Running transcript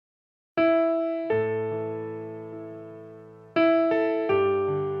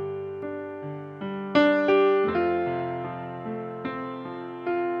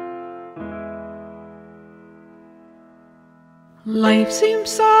Life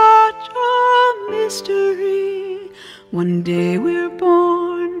seems such a mystery. One day we're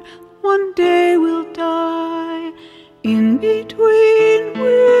born, one day we'll die. In between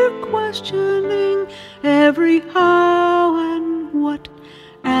we're questioning every how and what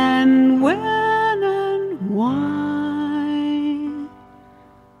and when and why.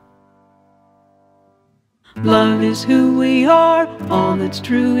 Love is who we are, all that's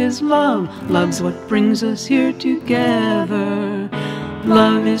true is love. Love's what brings us here together.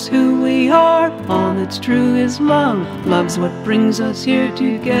 Love is who we are, all that's true is love. Love's what brings us here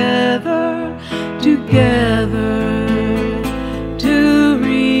together, together. To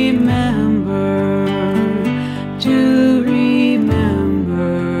remember, to remember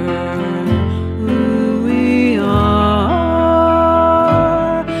who we are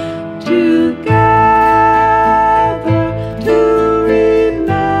together. To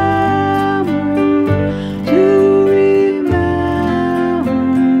remember who we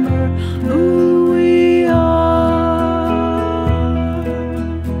are.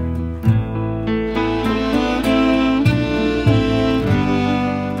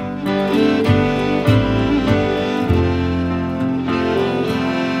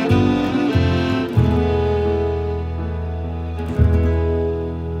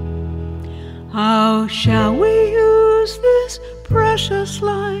 How shall we use this precious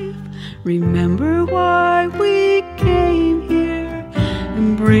life? Remember why we came here.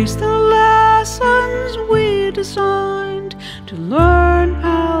 Embrace the lessons we designed to learn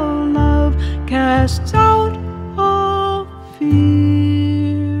how love casts out all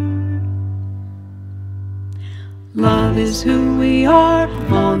fear. Love is who we are,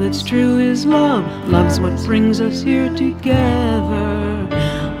 all that's true is love. Love's what brings us here together.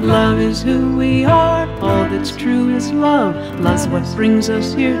 Love is who we are, all that's true is love. Love's what brings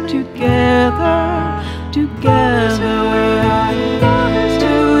us here together, together. To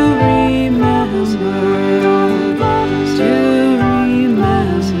remember, to remember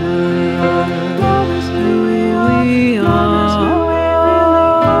who we are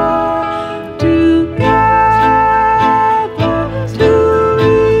together. To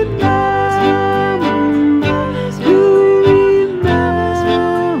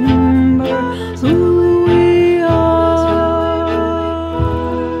who we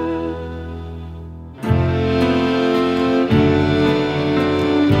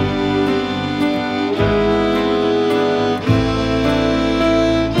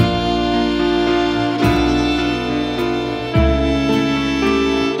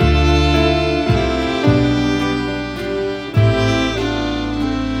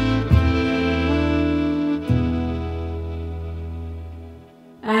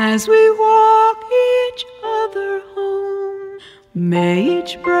As we walk each other home, may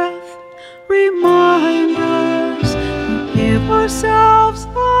each breath remind us to give ourselves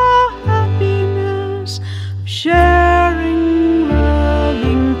the happiness of sharing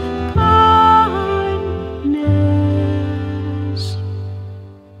loving kindness.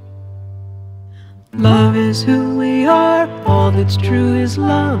 Love is who we are, all that's true is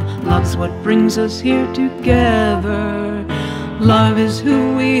love. Love's what brings us here together. Love is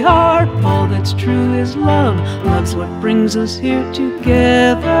who we are, all that's true is love. Love's what brings us here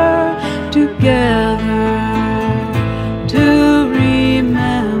together, together. To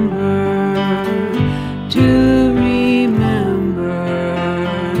remember, to remember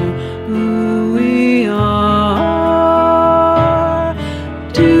who we are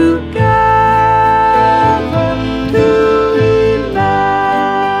together. To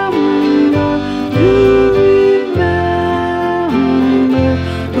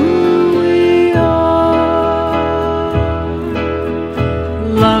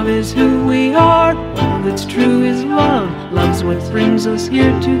Love is who we are, all that's true is love. Love's what brings us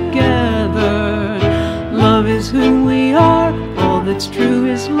here together. Love is who we are, all that's true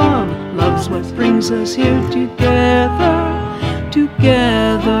is love. Love's what brings us here together,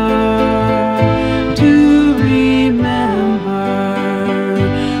 together.